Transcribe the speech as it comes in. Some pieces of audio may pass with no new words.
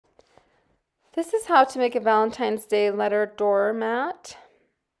This is how to make a Valentine's Day letter doormat.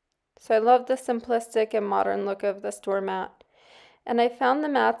 So I love the simplistic and modern look of this doormat. And I found the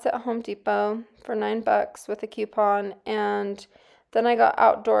mats at Home Depot for $9 with a coupon. And then I got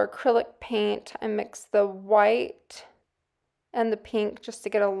outdoor acrylic paint. I mixed the white and the pink just to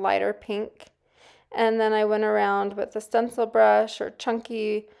get a lighter pink. And then I went around with a stencil brush or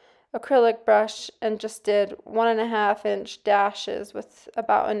chunky acrylic brush and just did 1.5-inch dashes with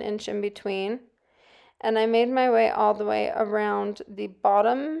about an inch in between. And I made my way all the way around the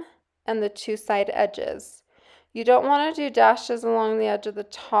bottom and the two side edges. You don't want to do dashes along the edge of the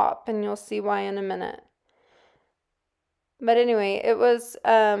top, and you'll see why in a minute. But anyway, it was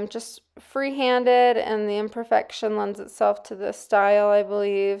just free-handed, and the imperfection lends itself to this style, I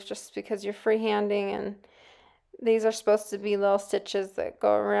believe, just because you're freehanding, and these are supposed to be little stitches that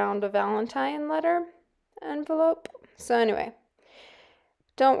go around a Valentine letter envelope. So anyway,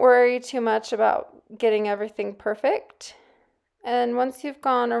 don't worry too much about getting everything perfect. And once you've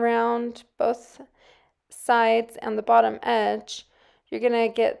gone around both sides and the bottom edge, you're going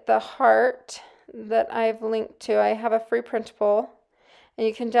to get the heart that I've linked to. I have a free printable, and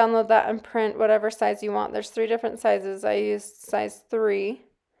you can download that and print whatever size you want. There's 3 different sizes. I used size 3.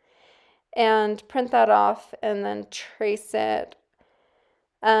 And print that off and then trace it.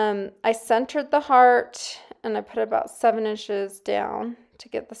 I centered the heart, and I put about 7 inches down to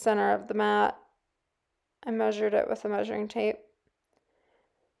get the center of the mat. I measured it with a measuring tape.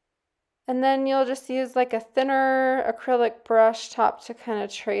 And then you'll just use like a thinner acrylic brush top to kind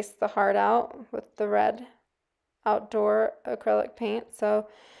of trace the heart out with the red outdoor acrylic paint. So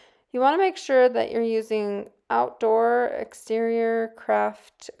you want to make sure that you're using outdoor exterior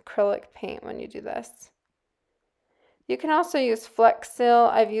craft acrylic paint when you do this. You can also use Flex Seal.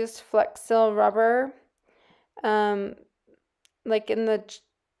 I've used Flex Seal rubber, like in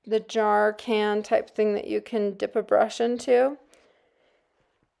the jar can type thing that you can dip a brush into.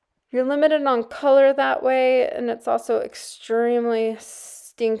 You're limited on color that way, and it's also extremely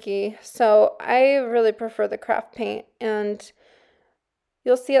stinky. So I really prefer the craft paint, and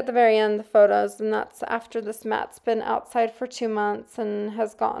you'll see at the very end the photos, and that's after this mat's been outside for 2 months and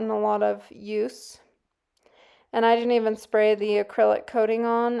has gotten a lot of use. And I didn't even spray the acrylic coating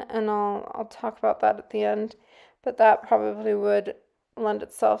on, and I'll talk about that at the end. But that probably would lend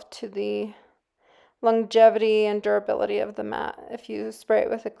itself to the longevity and durability of the mat if you spray it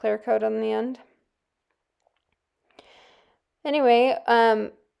with a clear coat on the end. Anyway,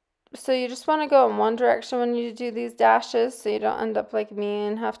 so you just want to go in one direction when you do these dashes so you don't end up like me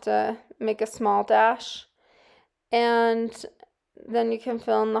and have to make a small dash. And then you can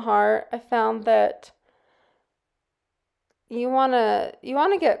fill in the heart. I found that you want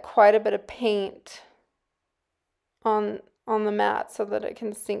to get quite a bit of paint on the mat so that it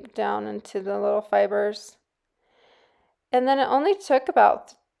can sink down into the little fibers. And then it only took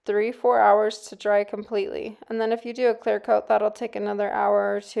about 3-4 hours to dry completely. And then if you do a clear coat, that'll take another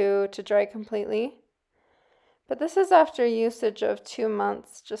hour or 2 to dry completely. But this is after usage of 2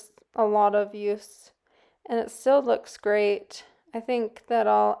 months, just a lot of use. And it still looks great. I think that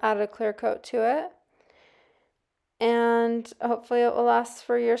I'll add a clear coat to it. And hopefully it will last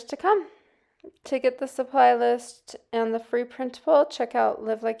for years to come. To get the supply list and the free printable, check out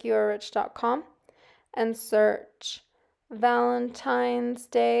livelikeyourrich.com and search Valentine's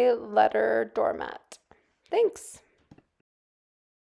Day letter doormat. Thanks.